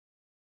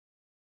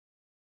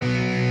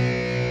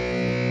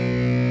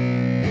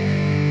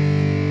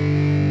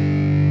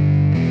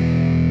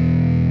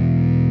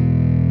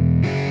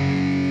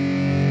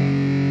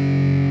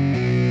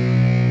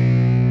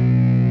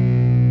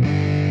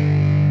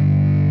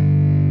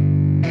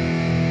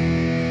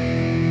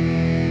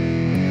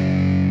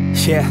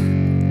Yeah,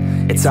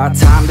 it's our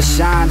time to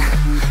shine.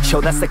 Show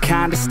that's the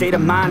kind of state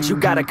of mind you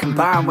gotta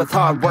combine with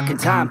hard work and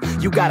time.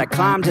 You gotta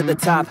climb to the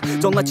top.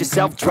 Don't let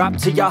yourself drop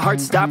till your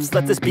heart stops.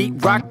 Let this beat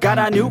rock. Got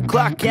a new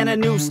clock and a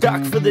new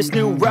stock for this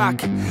new rock.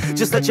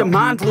 Just let your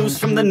mind loose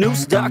from the new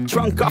stock.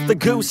 Drunk off the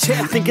goose,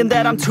 thinking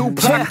that I'm too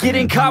pop.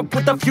 Getting caught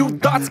with a few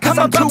thoughts cause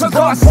I'm too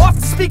lost. Off,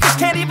 the speakers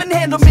can't even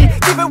handle me.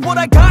 Give it what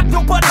I got,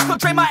 nobody's gonna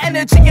drain my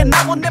energy. And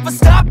I will never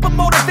stop, I'm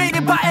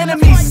motivated by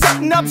enemies.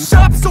 Setting up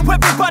shop so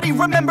everybody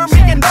remember me.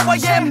 And no, I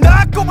am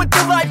not going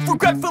through life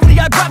regretfully.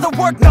 I'd rather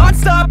work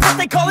non-stop, what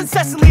they call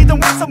incessantly, than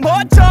work some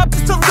odd job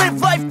just to live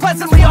life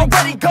pleasantly.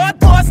 Already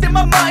got lost in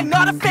my mind,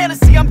 not a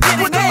fantasy, I'm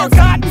getting with a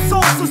forgotten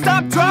soul. So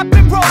stop, drop,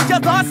 and roll. You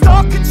lost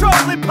all control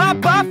and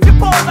pop off your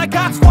ball. I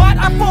got squat,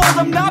 I fold,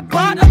 I'm not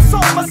bought, I'm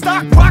sold. My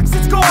stock rocks,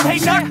 it's gold. Hey,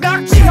 knock,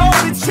 knock, she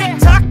holding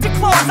shit, talk to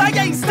close. I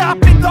ain't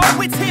stopping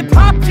though, it's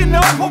hip-hop, you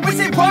know. Or is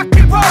it rock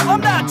and roll? I'm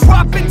not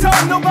dropping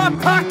down, no, my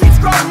pocket's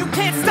grown. You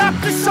can't stop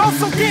the show,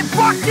 so get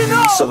rockin'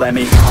 on. So let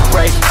me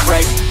break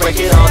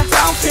it all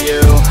down for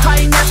you. I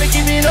ain't never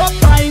giving up,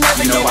 I ain't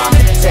never You know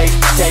giving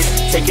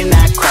I'm taking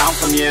that crown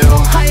from you.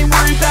 I ain't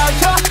worried about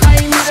you, I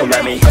ain't So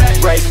let me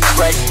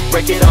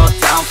break it all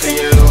down for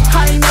you.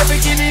 I ain't never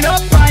giving up,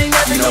 I ain't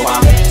never You know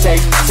giving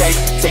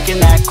I'm taking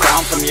that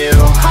crown from you.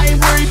 I ain't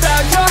worried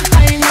about you,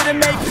 I ain't here to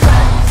make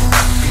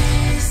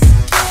friends.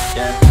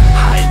 Yeah.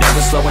 I ain't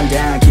never slowing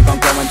down, keep on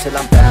going till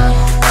I'm found.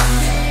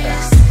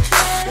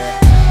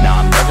 No,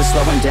 I'm never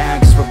slowing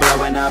down cause we're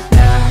blowing up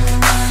now.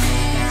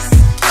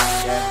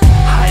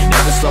 I ain't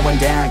never slowing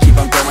down, keep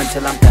on going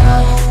till I'm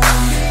down.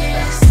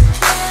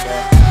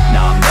 No,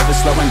 I'm never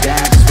slowing down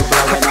cause we're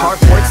blowing up. Hard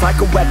words like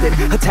a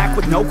weapon, attack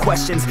with no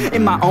questions.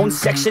 In my own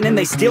section and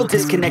they still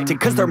disconnected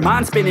cause their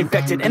mind's been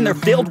infected and they're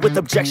filled with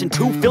objection.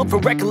 Too filled for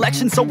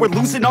recollection, so we're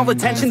losing all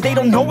attention. They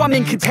don't know I'm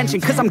in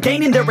contention cause I'm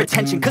gaining their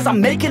attention. Cause I'm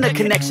making a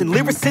connection,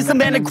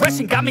 lyricism and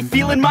aggression got me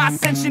feeling my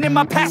ascension. In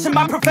my passion,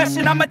 my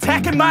profession, I'm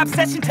attacking my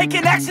obsession.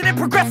 Taking action and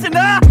progressing,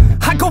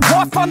 I go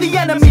off on the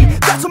enemy,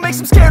 that's what makes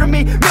them scared of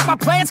me. Make my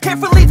plans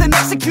carefully, then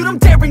execute them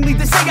daringly.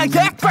 They say I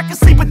act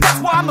recklessly, but that's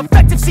why I'm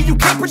effective. See, you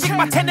can't predict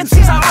my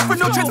tendencies, I offer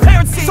no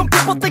transparency. Some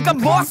people think I'm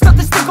lost,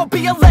 others think I'll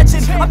be a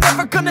legend. I'm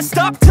never gonna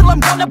stop till I'm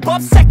one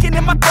above second.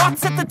 And my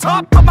thoughts at the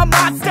top, but my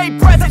mind stay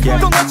present.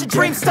 Don't let your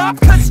dreams stop,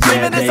 cause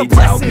dreaming is a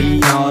blessing. They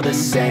tell me all the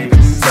same,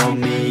 told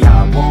me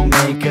I won't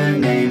make a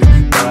name.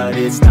 But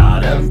it's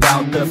not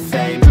about the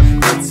fame,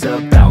 it's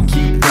about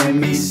keeping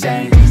me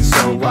sane.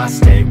 So I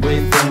stay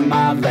within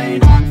my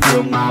lane,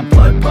 feel my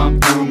blood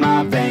pump through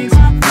my veins.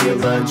 Feel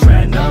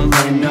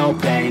adrenaline, no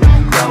pain,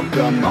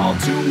 welcome all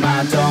to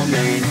my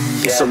domain.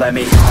 Yeah. So let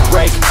me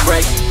break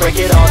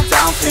it all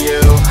down for you.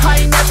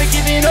 I ain't never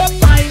giving up,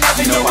 I ain't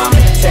never You know giving I'm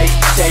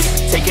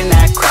up. taking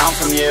that crown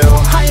from you.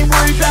 I ain't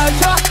worried about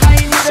you, I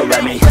ain't here So to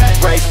let make me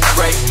friends.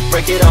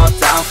 break it all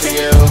down for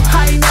you.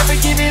 I ain't never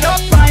giving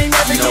up, I ain't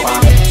never You know giving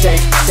I'm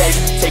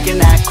up. taking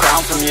that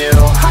crown from you.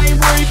 I ain't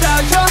worried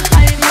about you,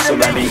 I ain't here So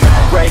to let make me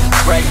friends.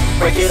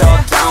 break it all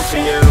down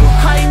for you.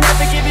 I ain't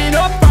never giving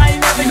up, I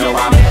ain't never You know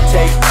giving I'm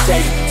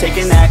up.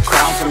 taking that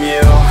crown from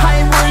you.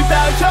 I ain't worried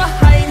about you,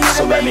 I ain't here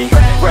So to let make me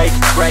friends.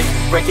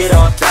 break it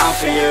all down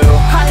for you.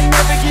 I ain't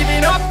never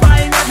giving up,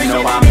 I ain't never You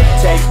know giving I'm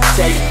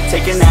up.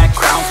 taking that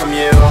crown from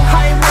you.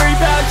 I ain't worried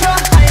about you,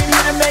 I ain't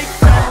here to make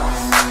friends.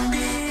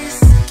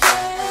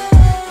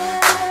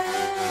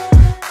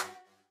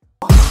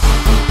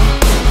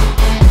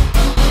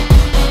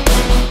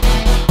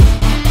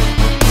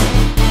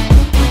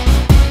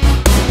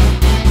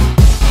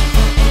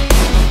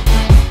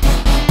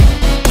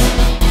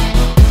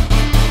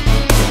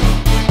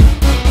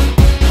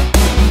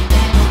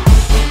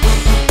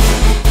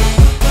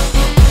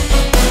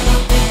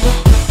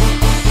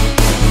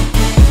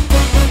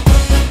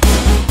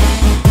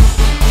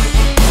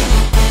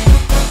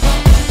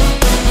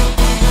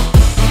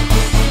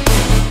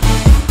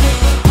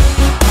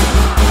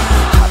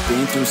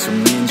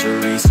 Some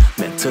injuries,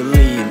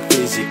 mentally and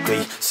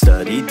physically.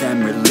 Studied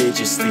them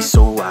religiously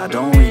so I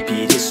don't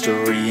repeat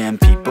history.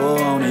 And people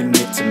won't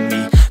admit to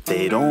me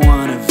they don't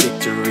want a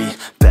victory.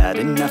 Bad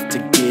enough to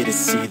get a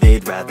C,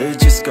 they'd rather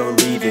just go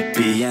leave it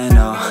be. And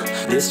oh,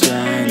 this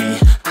journey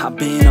I've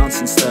been on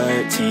since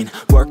 13.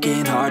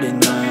 Working hard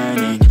and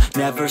learning,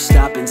 never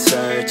stopping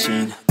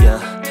searching. Yeah,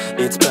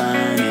 it's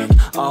burning,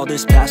 all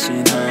this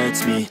passion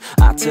hurts me.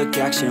 I took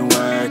action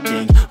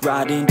working,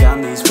 writing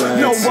down these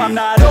words. No, I'm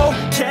not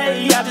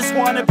okay, I just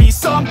wanna be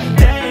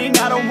something.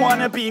 I don't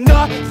wanna be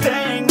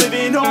nothing,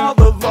 living all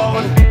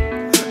alone.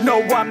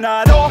 No, I'm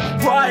not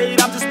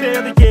alright, I'm just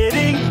barely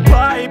getting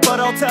by. But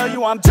I'll tell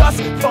you I'm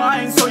just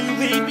fine, so you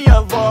leave me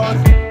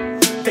alone.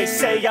 They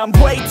say I'm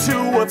way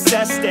too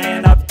obsessed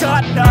and I've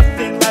got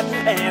nothing left.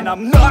 And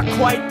I'm not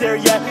quite there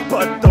yet,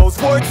 but those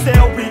words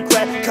they'll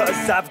regret.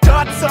 Cause I've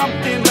got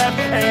something left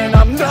and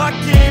I'm not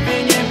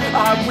giving in.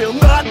 I will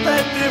not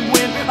let them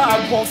win,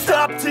 I won't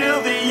stop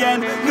till the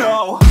end,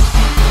 no.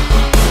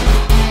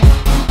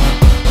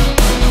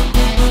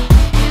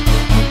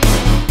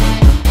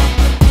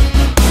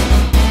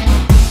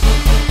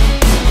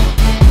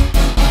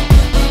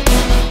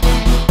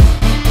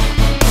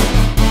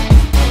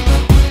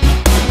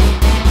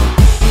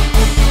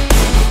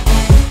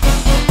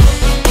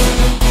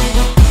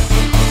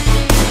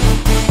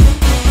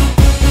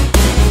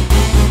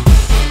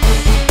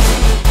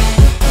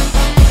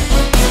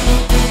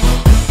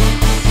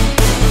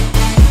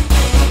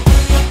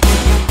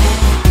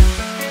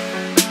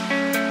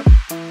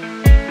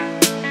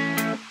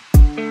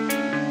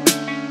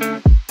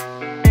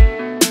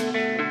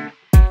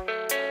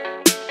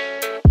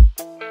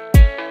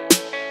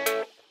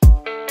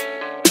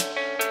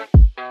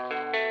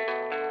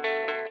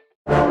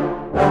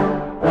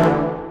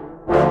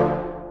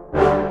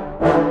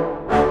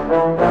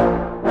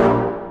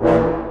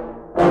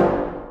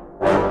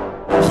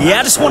 Yeah,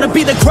 I just wanna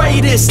be the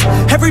greatest.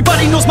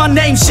 Everybody knows my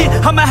name, shit.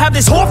 I'ma have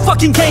this whole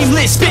fucking game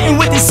list, spitting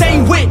with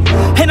insane wit,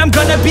 and I'm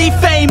gonna be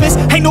famous.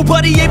 Ain't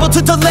nobody able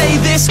to delay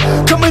this.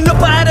 Coming up,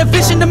 I had a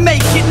vision to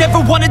make it. Never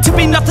wanted to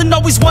be nothing,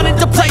 always wanted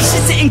to play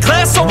shit. Sit in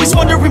class, always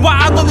wondering why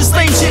I love this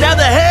lame shit. How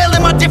the hell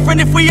am I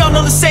different if we all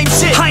know the same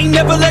shit? I ain't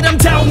never let them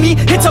doubt me,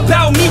 it's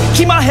about me.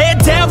 Keep my head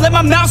down, let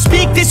my mouth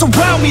speak. They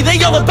surround me,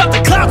 they all about the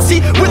clout,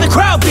 see where the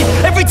crowd be.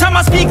 Every time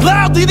I speak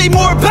loudly, they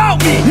more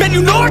about me. Man,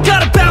 you know I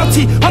got a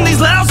bounty on these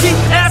lousy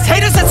ass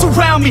haters that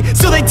surround me.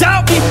 Still they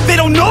doubt me, they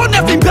don't know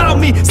nothing about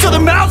me. Still their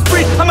mouths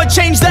breathe, I'ma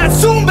change that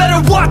soon. Better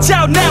watch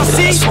out now,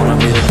 see? I just wanna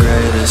be the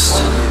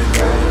greatest.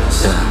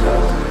 Yeah.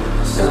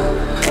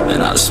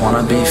 And I just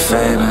wanna be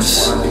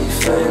famous.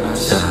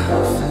 Yeah.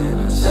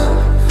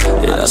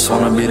 Yeah, I just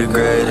wanna be the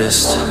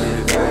greatest.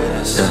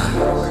 Yeah.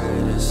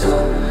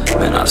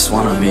 Man, I just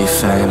wanna be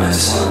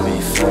famous.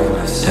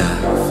 Yeah.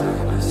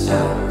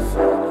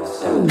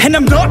 And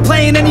I'm not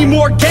playing any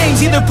more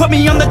games. Either put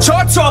me on the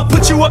charts or I'll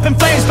put you up in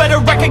flames. Better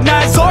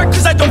recognize art,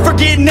 cause I don't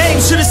forget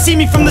names. Should've seen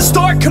me from the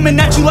start, coming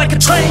at you like a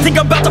train. Think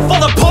I'm about to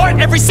fall apart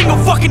every single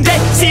fucking day.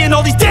 Seeing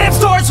all these damn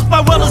stars with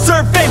my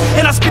well-deserved fame.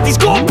 And I spit these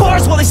gold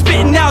bars while they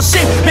spitting out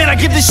shit. Man, I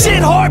give this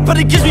shit hard, but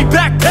it gives me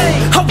back pain.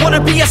 I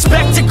wanna be a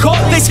spectacle,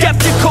 they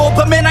skeptical,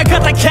 but man, I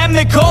got that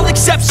chemical,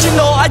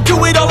 exceptional. I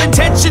do it all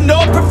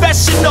intentional,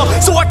 professional,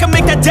 so I can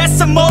make that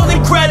decimal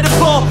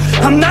incredible.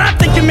 I'm not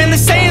thinking, man, they're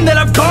saying that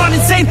I've gone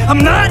insane. I'm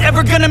not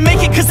ever gonna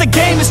make it cause the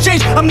game has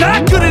changed. I'm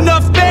not good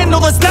enough, man, no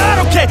that's not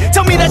okay.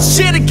 Tell me that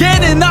shit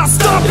again and I'll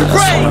stop and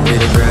pray. I just wanna be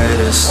the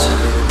greatest.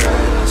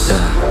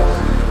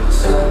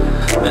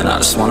 Yeah. Man, I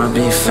just wanna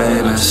be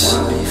famous.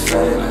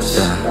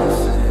 Yeah.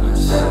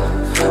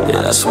 Yeah,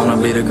 I just wanna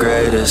be the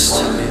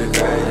greatest.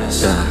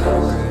 Yeah.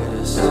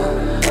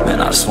 Man,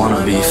 I just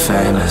wanna be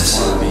famous.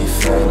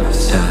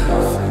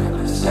 Yeah.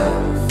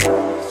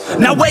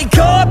 Now wake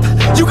up,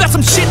 you got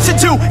some shit to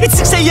do. It's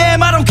 6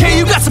 AM, I don't care,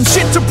 you got some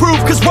shit to prove.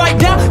 Cause right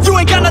now, you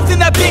ain't got nothing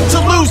that big to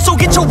lose. So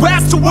get your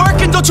ass to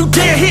work and don't you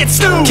dare hit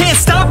snooze. Can't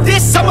stop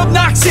this, I'm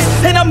obnoxious,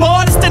 and I'm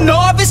honest and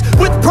novice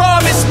with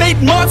promise.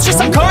 Made monstrous,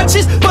 I'm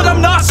conscious, but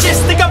I'm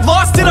nauseous. Think I've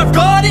lost it, I've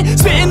got it.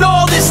 Spitting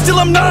all this, still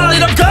I'm not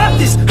it. I've got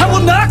this, I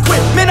will not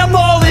quit. Man, I'm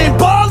all in,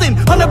 ballin'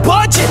 on a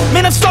budget.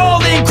 Man, I'm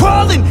stalling,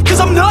 crawling, cause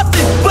I'm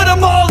nothing, but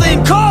I'm all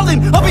in,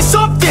 calling, I'll be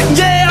something.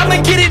 Yeah,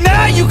 I'ma get it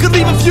now, you can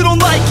leave if you don't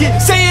like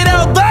it. Say it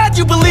out loud,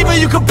 you believe it,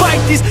 you can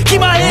bite this.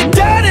 Keep my head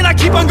down and I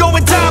keep on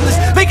going timeless.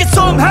 Make it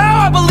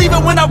somehow, I believe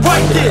it when I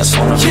write this. I just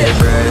wanna be the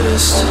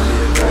greatest.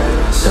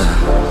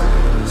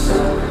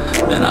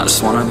 Yeah. And I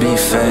just wanna be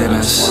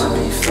famous.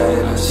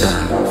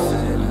 Yeah.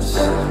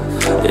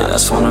 Yeah, I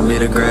just wanna be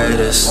the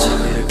greatest.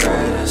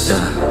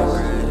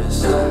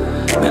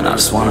 Yeah. Man, I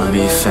just wanna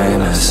be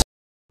famous.